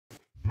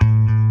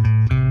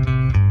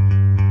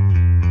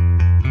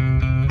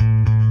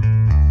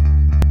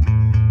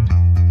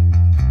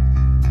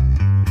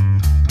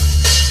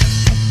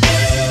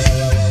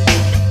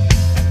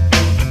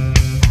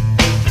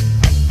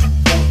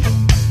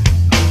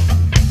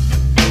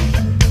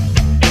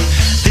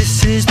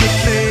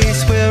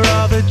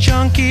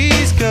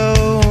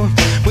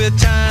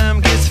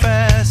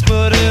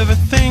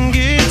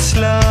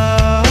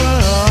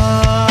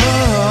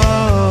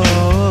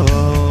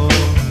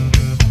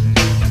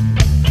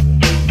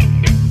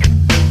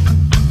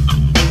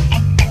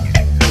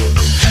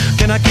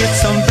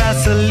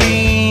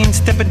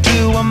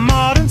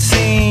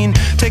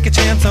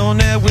thoughts on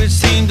that which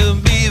seem to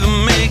be the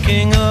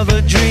making of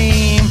a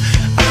dream.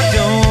 I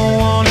don't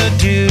wanna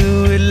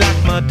do it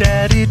like my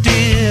daddy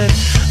did.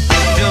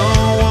 I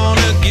don't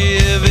wanna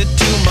give it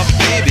to my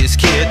baby's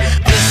kid.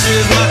 This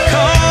is my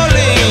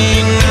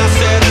calling, I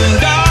said,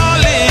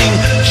 darling,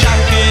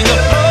 shocking,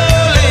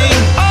 appalling.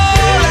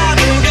 All I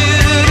can do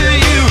to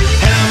you,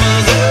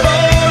 hammers are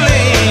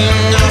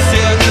falling. I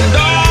said,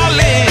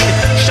 darling,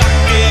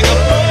 shocking,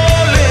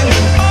 appalling.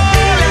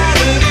 All I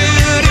can do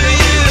to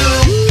you.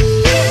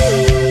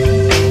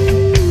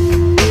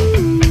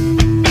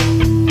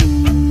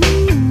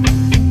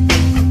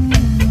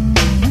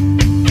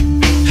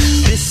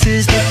 This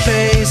is the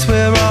place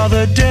where all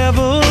the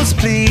devils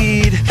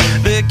plead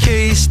their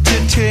case to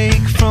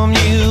take from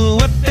you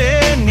what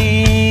they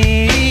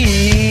need.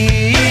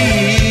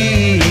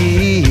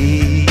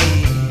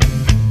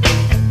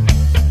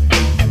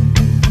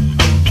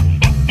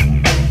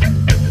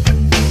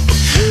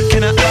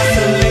 Can I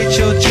isolate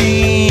your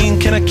gene?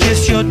 Can I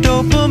kiss your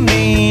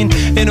dopamine?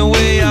 In a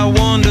way I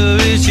wonder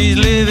if she's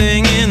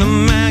living in a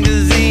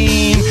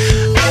magazine.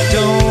 I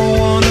don't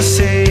wanna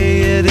say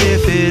it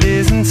if it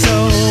isn't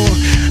so.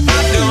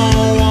 I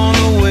don't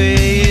wanna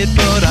weigh it,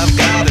 but I've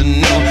gotta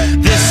know.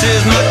 This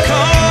is my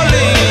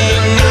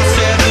calling, I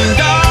said,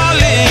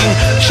 darling,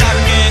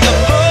 shocking,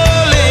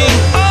 appalling.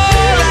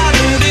 All I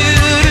can do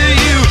to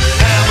you,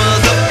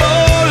 hammers are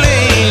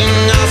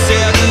falling. I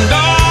said,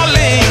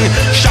 darling,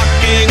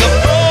 shocking,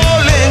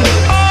 appalling.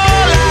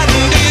 All I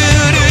can do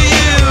to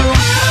you.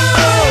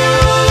 Oh,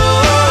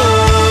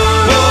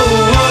 oh, oh,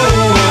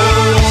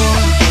 oh.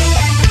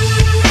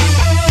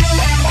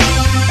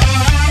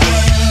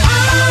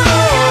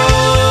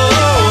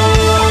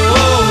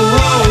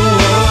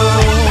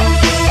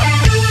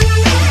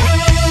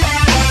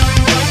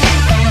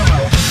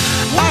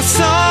 I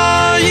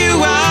saw you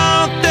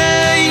out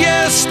there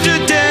yesterday.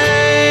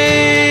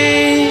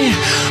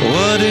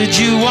 What did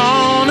you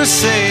wanna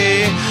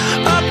say?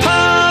 A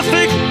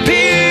perfect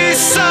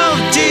piece of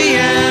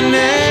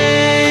DNA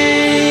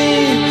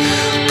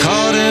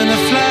caught in a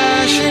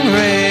flashing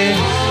ray.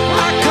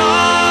 I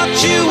caught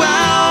you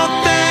out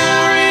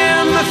there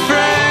in the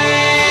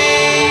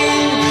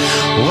frame.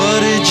 What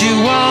did you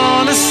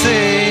wanna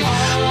say?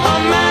 A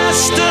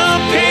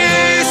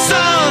masterpiece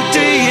of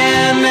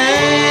DNA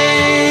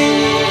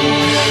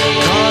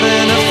caught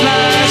in a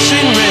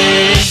flashing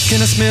ray. Can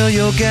I smell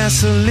your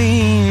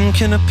gasoline?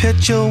 Can I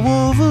pet your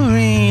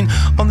Wolverine?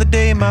 On the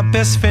day my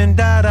best friend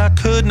died, I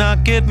could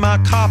not get my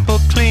copper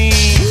clean.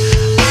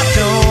 I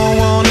don't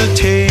wanna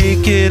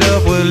take it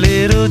up with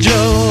little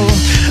Joe.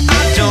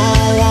 I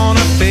don't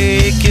wanna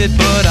fake it,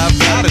 but I've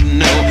gotta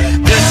know.